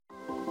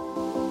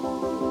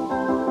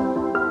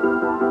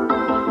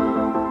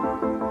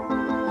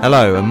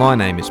Hello, and my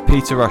name is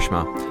Peter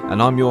Rushmer,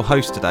 and I'm your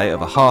host today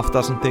of a Half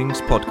Dozen Things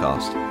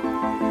podcast.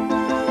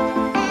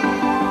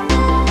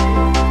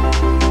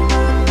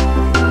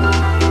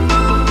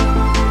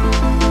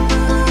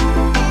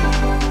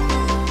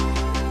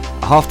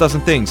 A Half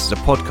Dozen Things is a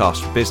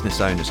podcast for business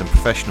owners and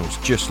professionals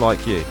just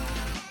like you.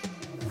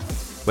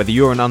 Whether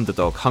you're an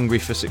underdog hungry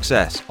for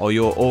success or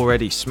you're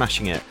already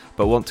smashing it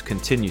but want to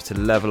continue to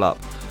level up,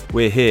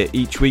 we're here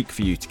each week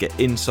for you to get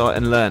insight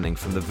and learning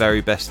from the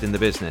very best in the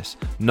business.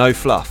 No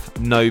fluff,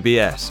 no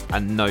BS,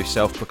 and no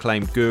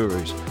self-proclaimed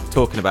gurus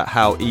talking about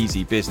how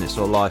easy business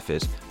or life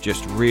is.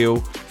 Just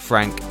real,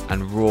 frank,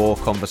 and raw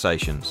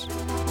conversations.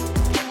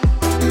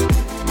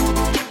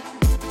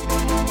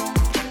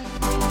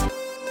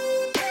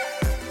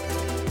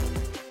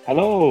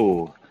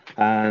 Hello,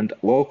 and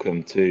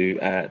welcome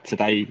to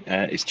today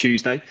is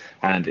Tuesday,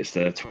 and it's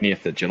the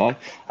 20th of July,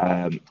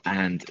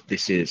 and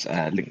this is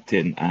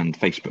LinkedIn and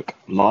Facebook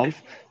Live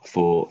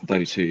for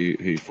those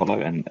who follow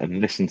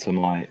and listen to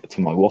my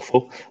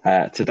waffle.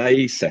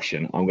 Today's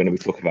session, I'm going to be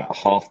talking about a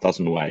half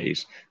dozen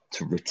ways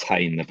to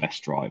retain the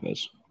best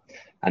drivers,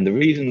 and the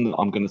reason that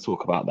I'm going to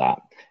talk about that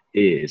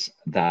is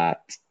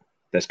that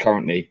there's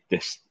currently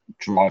this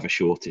driver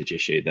shortage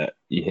issue that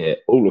you hear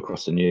all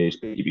across the news.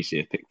 BBC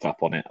have picked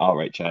up on it,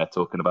 RHA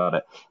talking about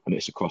it, and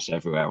it's across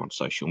everywhere on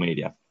social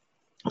media.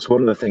 So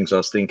one of the things I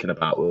was thinking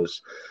about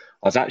was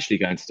I was actually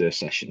going to do a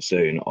session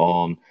soon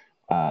on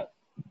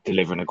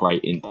delivering a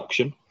great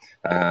induction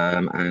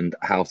and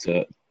how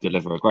to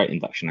deliver a great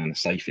induction and a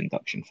safe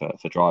induction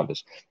for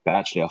drivers. But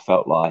actually I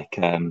felt like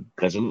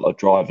there's a lot of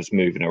drivers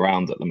moving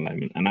around at the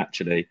moment, and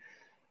actually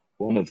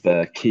one of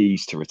the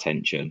keys to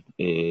retention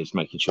is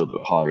making sure that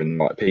we're hiring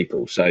the right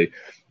people. So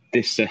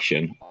this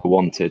session, I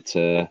wanted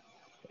to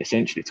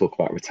essentially talk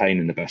about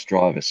retaining the best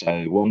drivers.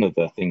 So one of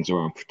the things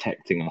around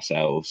protecting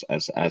ourselves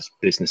as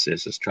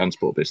businesses, as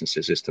transport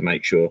businesses, is to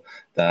make sure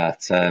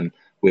that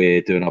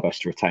we're doing our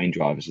best to retain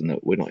drivers and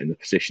that we're not in the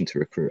position to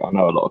recruit. I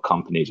know a lot of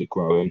companies are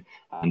growing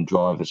and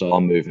drivers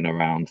are moving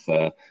around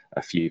for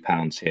a few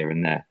pounds here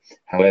and there.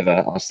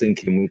 However, I was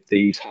thinking with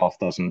these half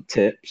dozen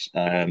tips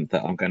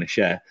that I'm going to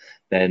share,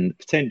 then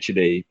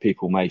potentially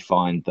people may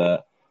find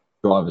that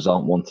drivers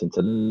aren't wanting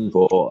to leave,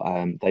 or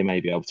they may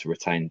be able to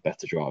retain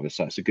better drivers.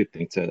 So it's a good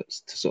thing to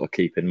sort of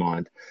keep in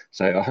mind.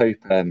 So I hope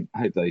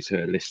those who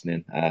are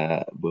listening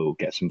will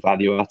get some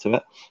value out of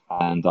it,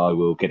 and I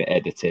will get it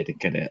edited and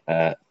get it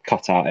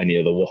cut out any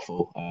of the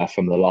waffle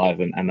from the live,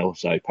 and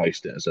also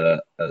post it as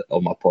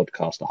on my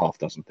podcast, a half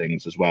dozen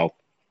things, as well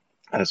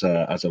as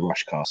a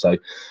RUSHcast. So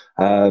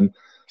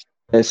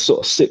there's sort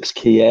of 6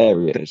 key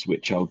areas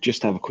which I'll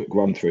just have a quick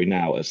run through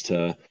now as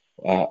to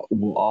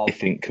what I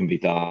think can be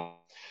done.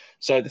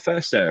 So the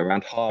first area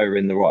around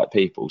hiring the right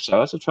people.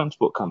 So as a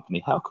transport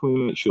company, how can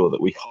we make sure that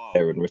we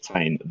hire and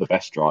retain the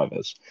best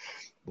drivers?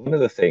 One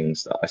of the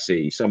things that I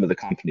see some of the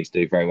companies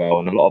do very well,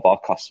 and a lot of our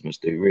customers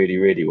do really,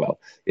 really well,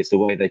 is the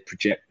way they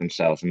project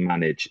themselves and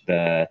manage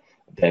their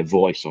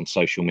voice on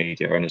social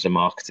media. And as a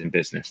marketing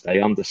business,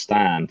 they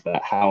understand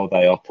that how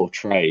they are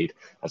portrayed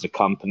as a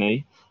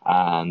company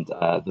and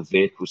the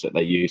vehicles that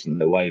they use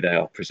and the way they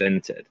are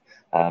presented,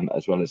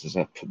 as well as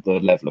the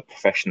level of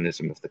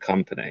professionalism of the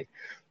company,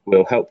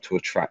 will help to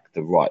attract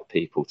the right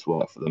people to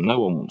work for them.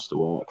 No one wants to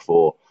work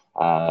for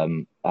a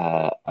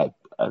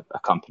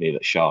company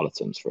that's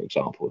charlatans, for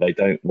example. They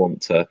don't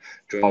want to.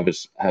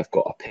 Drivers have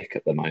got a pick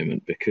at the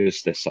moment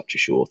because there's such a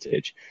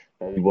shortage.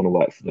 They want to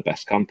work for the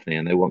best company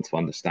and they want to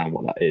understand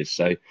what that is.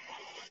 So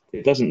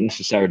it doesn't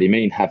necessarily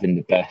mean having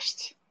the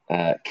best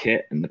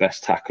kit and the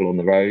best tackle on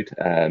the road,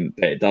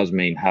 but it does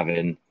mean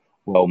having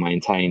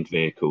well-maintained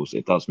vehicles.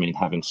 It does mean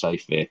having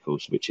safe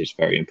vehicles, which is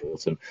very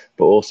important.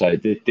 But also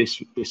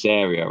this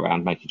area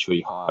around making sure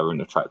you hire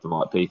and attract the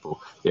right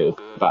people, it'll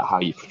be about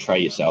how you portray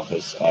yourself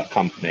as a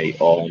company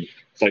on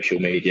social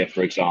media,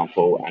 for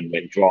example, and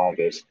when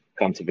drivers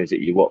come to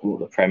visit you, what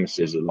the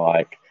premises are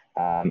like,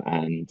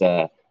 and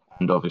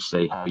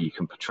obviously how you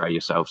can portray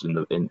yourselves in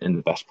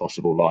the best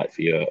possible light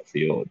for your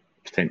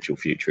potential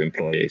future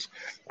employees.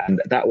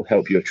 And that will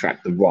help you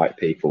attract the right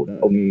people.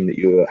 That will mean that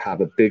you have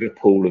a bigger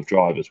pool of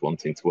drivers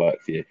wanting to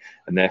work for you,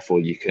 and therefore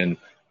you can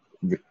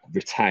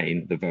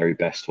retain the very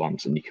best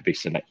ones, and you can be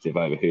selective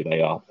over who they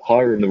are.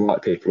 Hiring the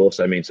right people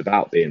also means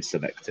about being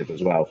selective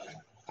as well,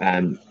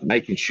 and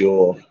making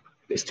sure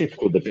it's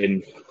typical.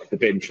 The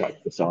bin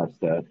truck decides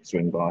to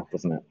swing by,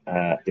 doesn't it?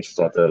 Just as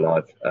I do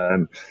live.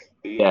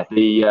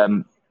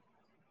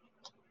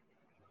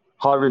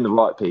 Hiring the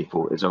right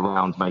people is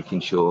around making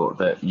sure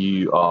that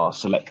you are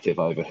selective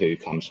over who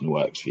comes and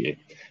works for you.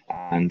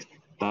 And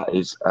that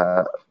is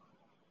a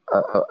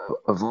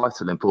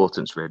vital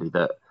importance, really,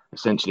 that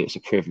essentially it's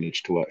a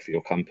privilege to work for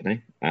your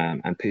company,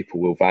 and people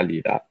will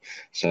value that.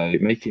 So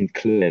making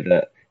clear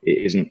that it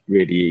isn't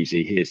really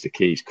easy, here's the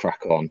keys,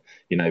 crack on,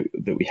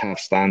 that we have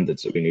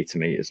standards that we need to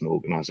meet as an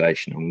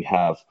organisation, and we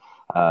have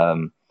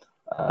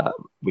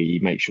we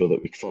make sure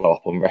that we follow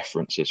up on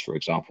references, for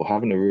example.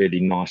 Having a really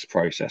nice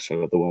process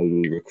for the way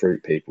we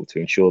recruit people to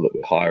ensure that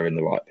we're hiring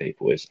the right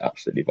people is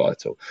absolutely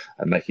vital,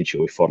 and making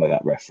sure we follow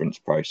that reference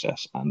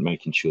process and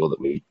making sure that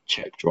we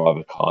check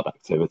driver card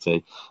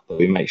activity, that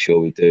we make sure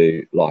we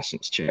do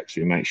license checks,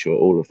 we make sure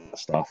all of that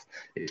stuff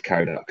is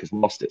carried out, because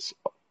whilst it's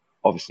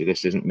obviously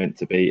this isn't meant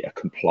to be a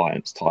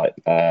compliance type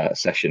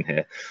session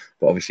here,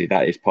 but obviously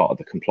that is part of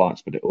the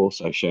compliance, but it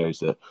also shows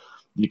that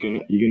you're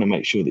gonna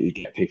make sure that you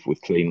get people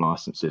with clean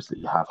licenses, that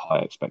you have high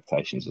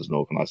expectations as an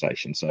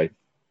organization. So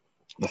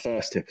the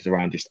first tip is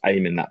around just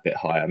aiming that bit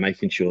higher,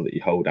 making sure that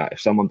you hold out. If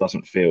someone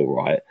doesn't feel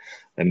right,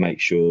 then make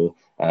sure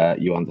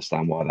you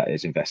understand why that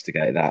is,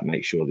 investigate that,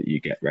 make sure that you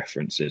get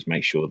references,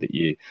 make sure that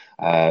you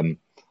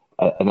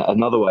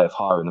another way of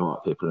hiring the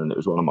right people, and it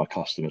was one of my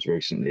customers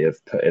recently,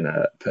 of putting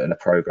a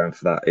program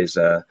for that, is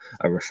a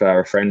refer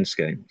a friend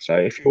scheme. So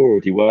if you're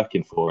already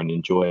working for and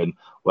enjoying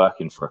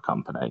working for a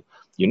company,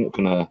 you're not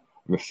going to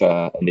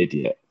refer an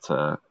idiot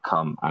to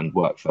come and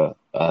work for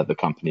the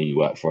company you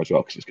work for as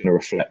well, because it's going to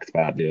reflect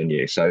badly on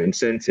you. So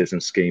incentives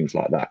and schemes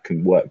like that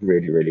can work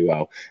really, really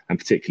well, and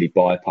particularly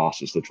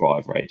bypasses the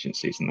driver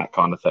agencies and that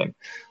kind of thing,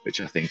 which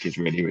I think is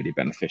really, really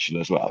beneficial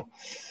as well.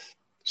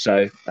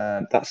 So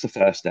that's the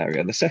first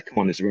area. The second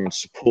one is around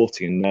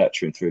supporting and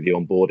nurturing through the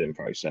onboarding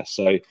process.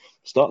 So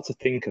start to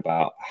think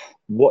about,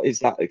 what is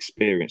that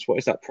experience? What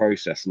is that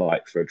process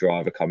like for a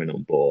driver coming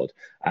on board?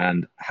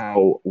 And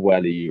how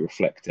well are you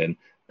reflecting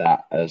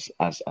that as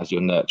you're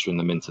nurturing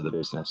them into the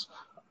business?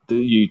 Do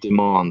you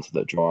demand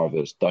that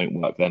drivers don't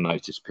work their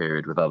notice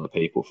period with other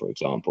people, for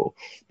example?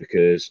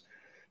 Because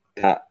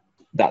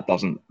that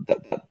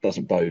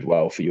doesn't bode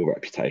well for your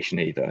reputation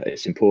either.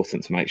 It's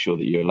important to make sure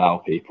that you allow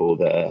people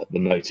the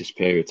notice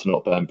period to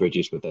not burn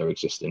bridges with their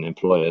existing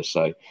employers.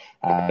 So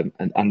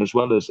and as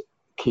well as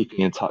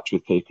keeping in touch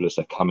with people as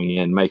they're coming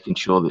in, making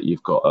sure that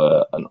you've got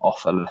an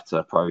offer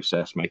letter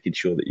process, making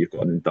sure that you've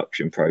got an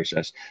induction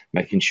process,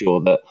 making sure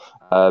that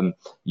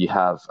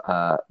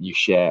you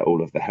share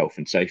all of the health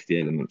and safety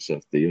elements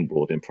of the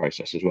onboarding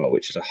process as well,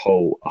 which is a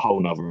whole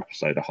nother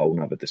episode, a whole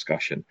nother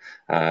discussion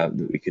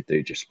that we could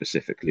do just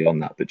specifically on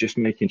that. But just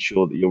making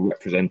sure that you're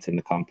representing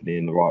the company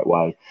in the right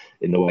way,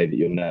 in the way that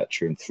you're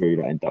nurturing through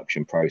that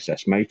induction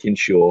process, making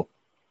sure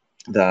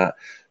that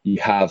you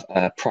have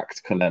a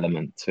practical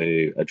element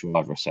to a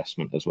driver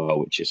assessment as well,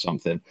 which is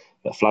something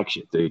that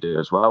Flagship do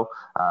as well.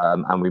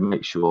 And we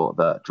make sure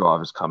that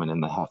drivers come in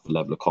and they have the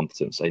level of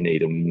competence they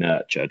need, and we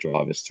nurture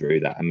drivers through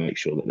that and make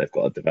sure that they've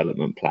got a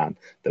development plan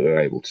that we're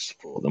able to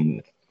support them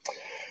with.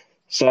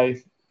 So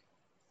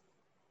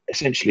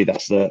essentially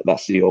that's the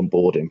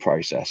onboarding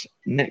process.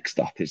 Next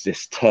up is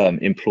this term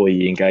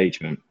employee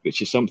engagement,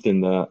 which is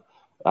something that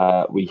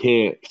we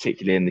hear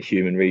particularly in the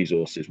human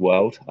resources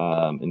world,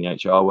 in the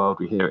HR world.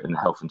 We hear it in the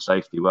health and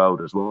safety world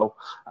as well.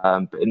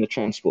 But in the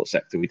transport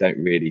sector, we don't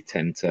really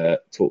tend to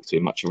talk too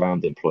much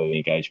around employee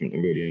engagement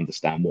and really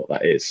understand what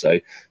that is. So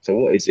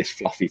what is this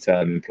fluffy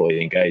term,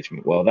 employee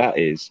engagement? Well, that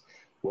is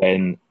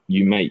when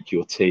you make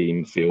your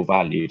team feel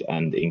valued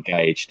and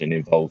engaged and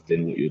involved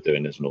in what you're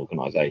doing as an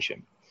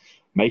organisation.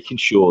 Making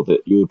sure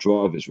that your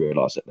drivers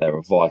realise that they're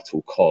a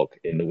vital cog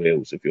in the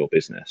wheels of your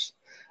business.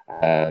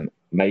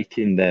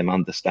 Making them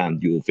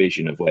understand your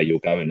vision of where you're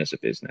going as a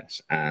business,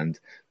 and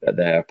that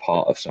they're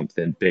part of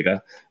something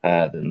bigger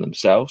than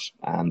themselves,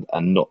 and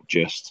not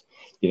just,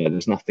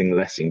 there's nothing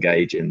less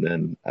engaging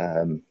than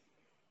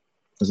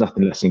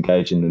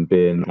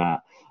being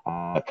that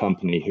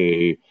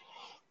company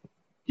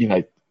who,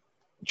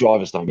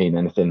 drivers don't mean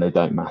anything, they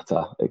don't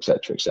matter,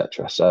 etc.,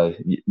 etc. So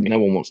no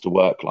one wants to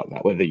work like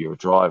that, whether you're a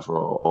driver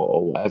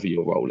or whatever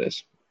your role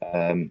is.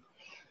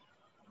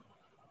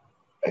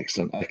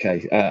 Excellent.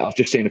 Okay. I've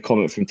just seen a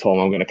comment from Tom.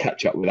 I'm going to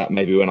catch up with that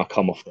maybe when I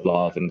come off the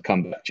live and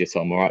come back to you,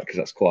 Tom. All right, because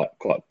that's quite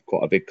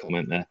a big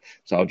comment there.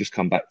 So I'll just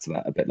come back to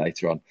that a bit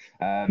later on.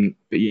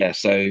 But yeah,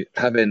 so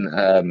having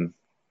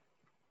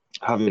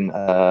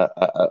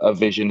a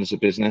vision as a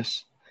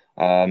business,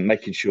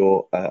 making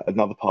sure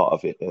another part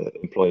of it,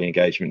 employee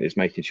engagement, is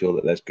making sure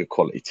that there's good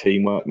quality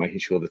teamwork, making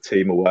sure the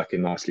team are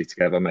working nicely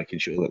together, making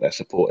sure that they're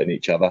supporting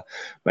each other,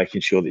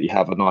 making sure that you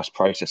have a nice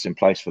process in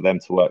place for them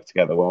to work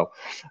together well.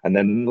 And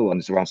then another one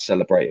is around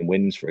celebrating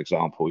wins, for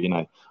example.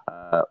 One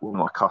of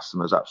my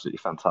customers, absolutely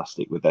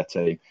fantastic with their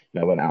team,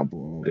 went out and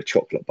bought the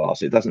chocolate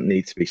bars. It doesn't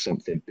need to be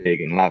something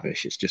big and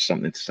lavish. It's just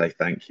something to say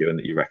thank you, and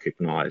that you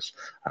recognise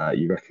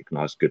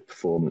good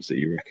performance, that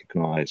you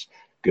recognise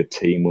good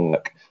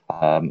teamwork,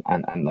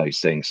 and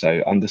those things.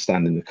 So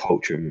understanding the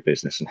culture of your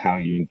business and how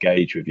you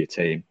engage with your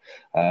team,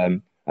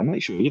 and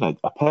make sure,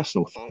 a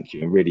personal thank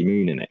you and really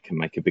meaning it can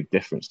make a big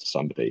difference to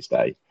somebody's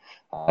day.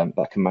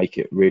 That can make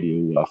it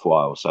really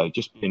worthwhile. So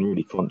just being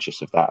really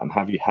conscious of that. And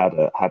have you had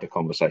a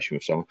conversation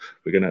with someone?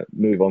 We're going to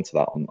move on to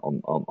that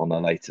on a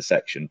later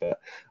section, but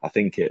I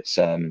think it's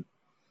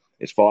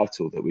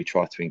vital that we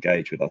try to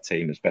engage with our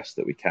team as best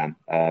that we can.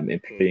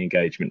 Employee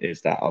engagement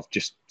is that. I've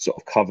just sort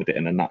of covered it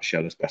in a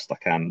nutshell as best I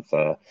can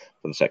for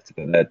the sector,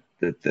 but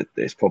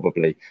there's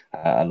probably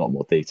a lot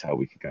more detail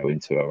we could go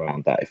into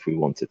around that if we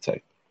wanted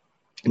to.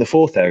 The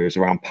fourth area is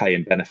around pay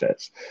and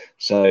benefits.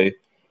 So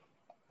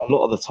a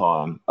lot of the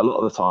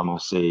time I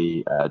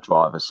see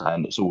drivers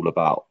saying it's all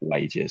about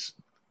wages.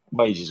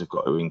 Wages have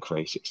got to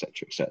increase,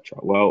 etc., etc.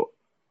 Well,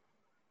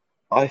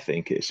 I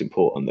think it's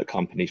important that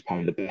companies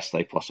pay the best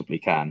they possibly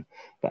can,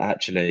 but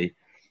actually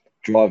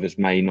drivers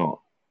may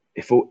not.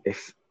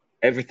 If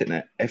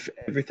everything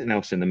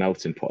else in the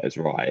melting pot is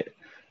right,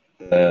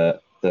 the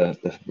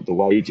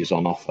wages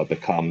on offer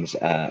becomes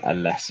a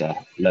lesser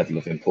level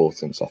of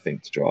importance, I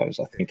think, to drivers.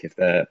 I think if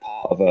they're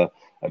part of a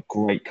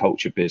great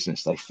culture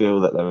business, they feel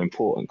that they're an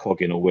important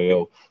cog in a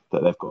wheel,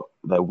 that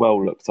they're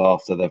well looked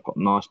after, they've got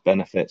nice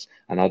benefits,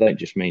 and I don't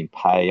just mean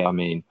pay, I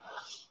mean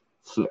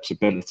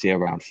flexibility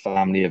around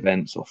family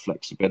events or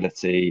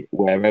flexibility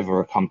wherever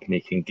a company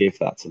can give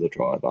that to the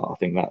driver. I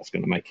think that's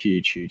going to make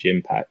huge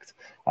impact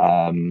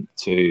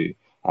to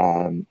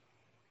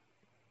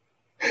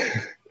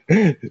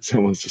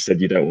someone's just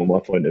said you don't want my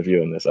point of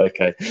view on this.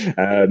 Okay.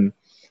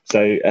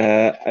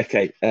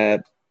 Okay.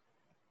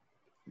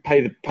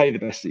 Pay the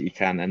best that you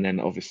can, and then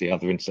obviously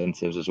other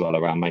incentives as well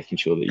around making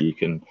sure that you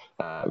can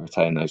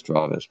retain those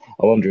drivers.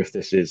 I wonder if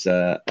this is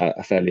a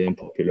fairly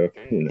unpopular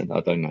opinion, and I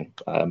don't know,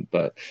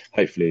 but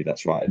hopefully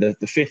that's right.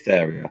 The fifth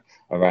area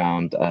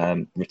around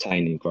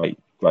retaining great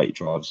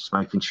drivers is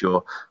making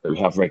sure that we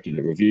have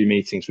regular review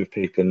meetings with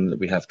people and that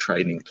we have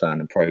training plan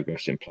and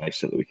progress in place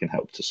so that we can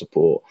help to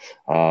support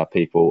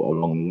people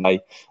along the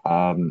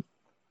way.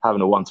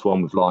 Having a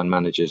one-to-one with line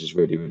managers is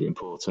really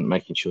important,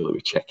 making sure that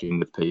we check in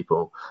with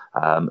people.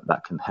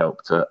 That can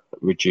help to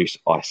reduce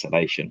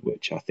isolation,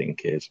 which I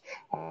think is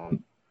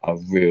a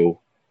real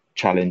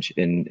challenge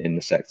in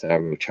the sector, a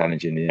real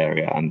challenge in the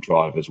area, and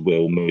drivers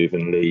will move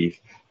and leave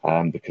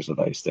because of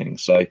those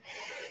things. So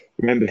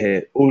remember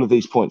here, all of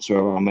these points are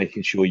around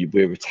making sure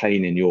we're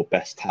retaining your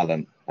best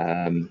talent.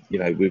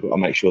 We've got to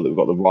make sure that we've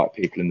got the right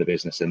people in the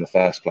business in the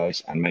first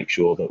place, and make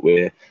sure that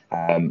we're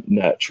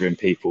nurturing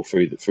people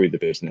through the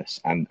business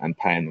and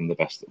paying them the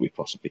best that we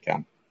possibly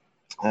can.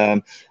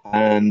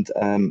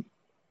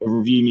 A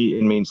review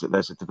meeting means that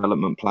there's a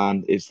development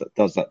plan.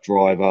 Does that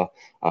driver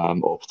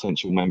or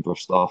potential member of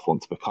staff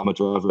want to become a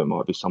driver? It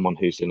might be someone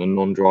who's in a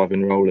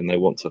non-driving role and they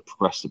want to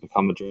progress to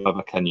become a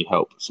driver. Can you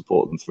help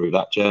support them through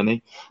that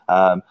journey?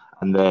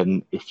 And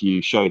then if you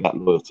show that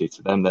loyalty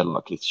to them, they're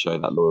likely to show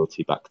that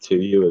loyalty back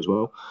to you as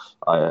well.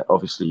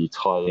 Obviously, you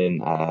tie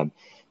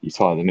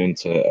them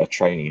into a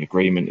training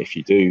agreement. If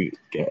you do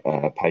get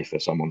pay for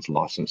someone's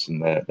license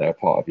and they're a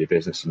part of your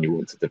business and you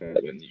want to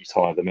develop them, you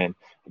tie them in,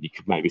 and you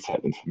could maybe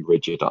take them from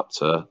rigid up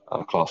to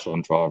a class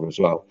 1 driver as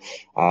well.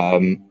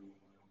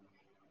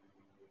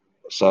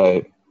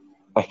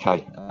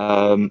 Okay.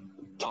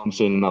 Tom's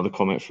seen another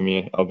comment from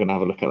you. I'm going to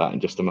have a look at that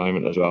in just a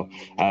moment as well.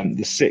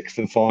 The sixth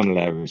and final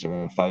area is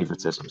around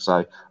favouritism.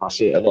 So I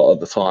see it a lot of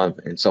the time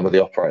in some of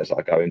the operators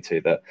I go into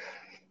that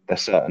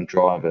there's certain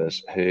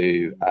drivers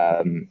who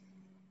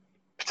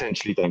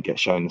potentially don't get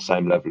shown the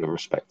same level of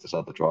respect as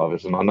other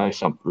drivers. And I know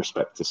some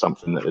respect is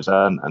something that is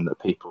earned and that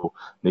people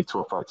need to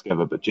operate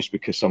together. But just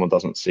because someone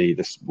doesn't see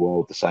this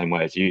world the same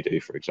way as you do,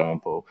 for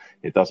example,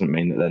 it doesn't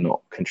mean that they're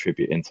not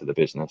contributing to the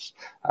business.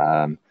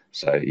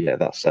 So yeah,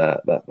 that's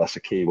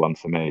a key one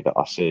for me that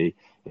I see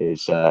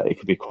is it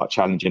could be quite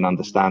challenging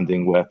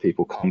understanding where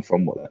people come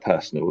from, what their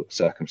personal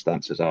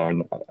circumstances are.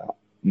 And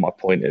my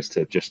point is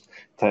to just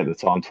take the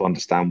time to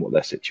understand what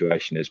their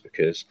situation is,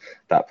 because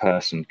that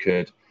person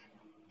could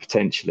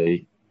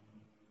potentially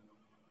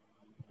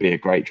be a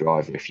great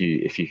driver if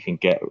you can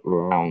get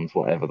around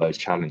whatever those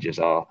challenges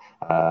are,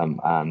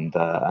 and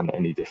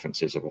any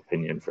differences of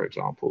opinion, for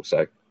example.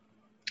 So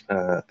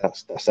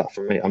that's that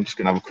for me. I'm just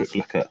going to have a quick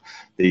look at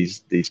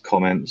these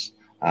comments.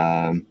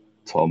 Tom,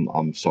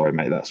 I'm sorry,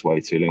 mate, that's way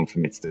too long for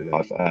me to do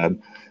live.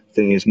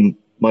 Thing is,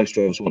 most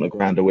drivers want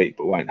 £1,000 a week,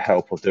 but won't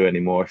help or do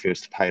any more if he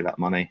was to pay that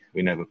money.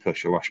 We never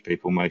push or rush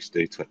people. Most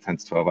do 10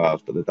 to 12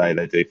 hours, but the day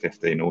they do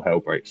 15, all hell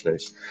breaks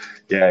loose.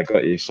 Yeah,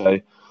 got you. So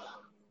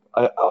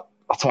I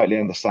totally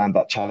understand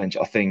that challenge.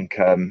 I think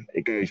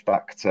it goes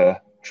back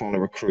to trying to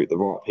recruit the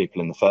right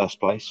people in the first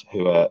place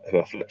who are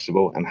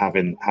flexible, and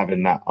having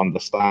that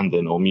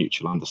understanding or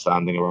mutual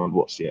understanding around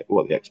what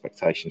the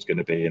expectation is going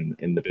to be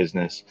in the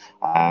business,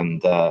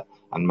 and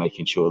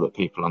making sure that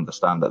people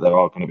understand that there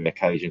are going to be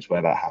occasions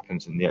where that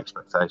happens in the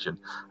expectation.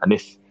 And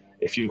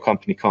if your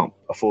company can't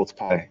afford to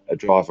pay a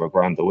driver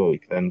 £1,000 a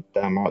week, then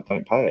damn right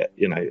don't pay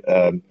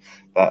it.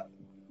 That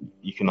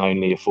you can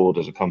only afford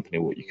as a company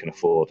what you can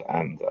afford.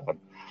 And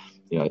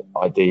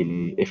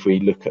ideally, if we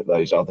look at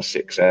those other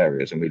 6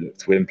 areas and we look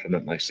to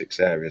implement those 6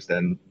 areas,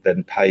 then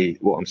pay.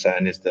 What I'm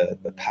saying is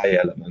the pay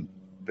element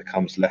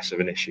becomes less of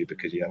an issue,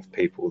 because you have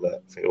people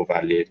that feel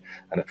valued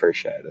and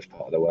appreciated as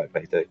part of the work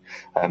they do.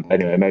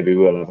 Anyway, maybe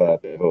we'll have a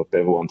bit of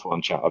a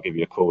one-to-one chat. I'll give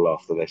you a call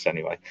after this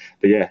anyway.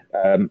 But yeah,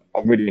 I'm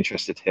really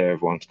interested to hear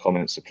everyone's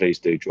comments, so please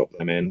do drop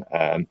them in.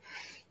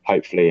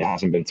 Hopefully it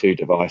hasn't been too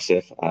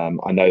divisive.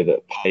 I know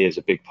that pay is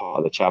a big part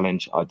of the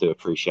challenge. I do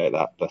appreciate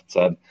that.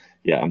 But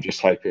yeah, I'm just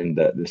hoping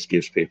that this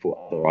gives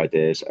people other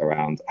ideas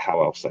around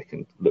how else they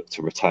can look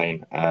to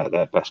retain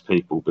their best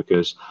people,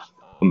 because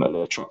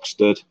ultimately a truck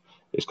stood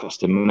is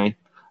costing money.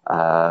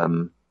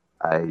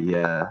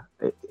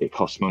 It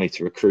costs money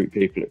to recruit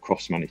people, it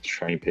costs money to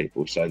train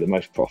people. So the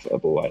most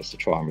profitable way is to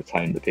try and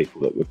retain the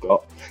people that we've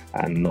got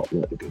and not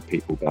let the good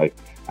people go.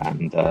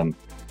 And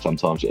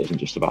sometimes it isn't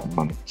just about the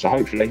money. So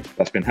hopefully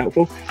that's been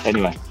helpful.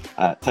 Anyway,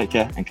 take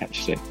care and catch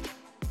you soon.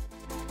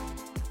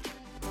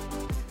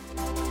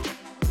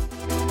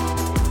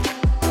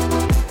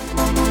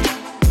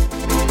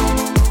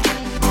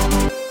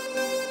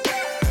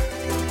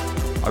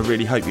 I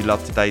really hope you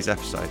loved today's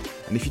episode,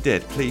 and if you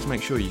did, please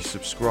make sure you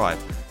subscribe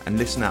and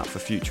listen out for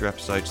future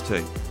episodes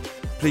too.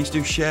 Please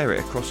do share it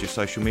across your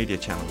social media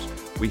channels.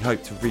 We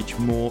hope to reach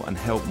more and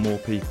help more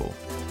people.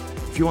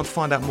 If you want to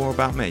find out more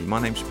about me,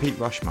 my name's Pete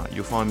Rushmer.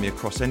 You'll find me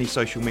across any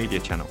social media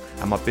channel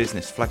and my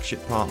business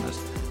Flagship Partners,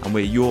 and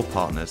we're your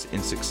partners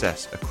in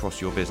success across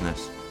your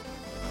business.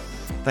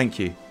 Thank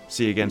you.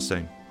 See you again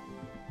soon.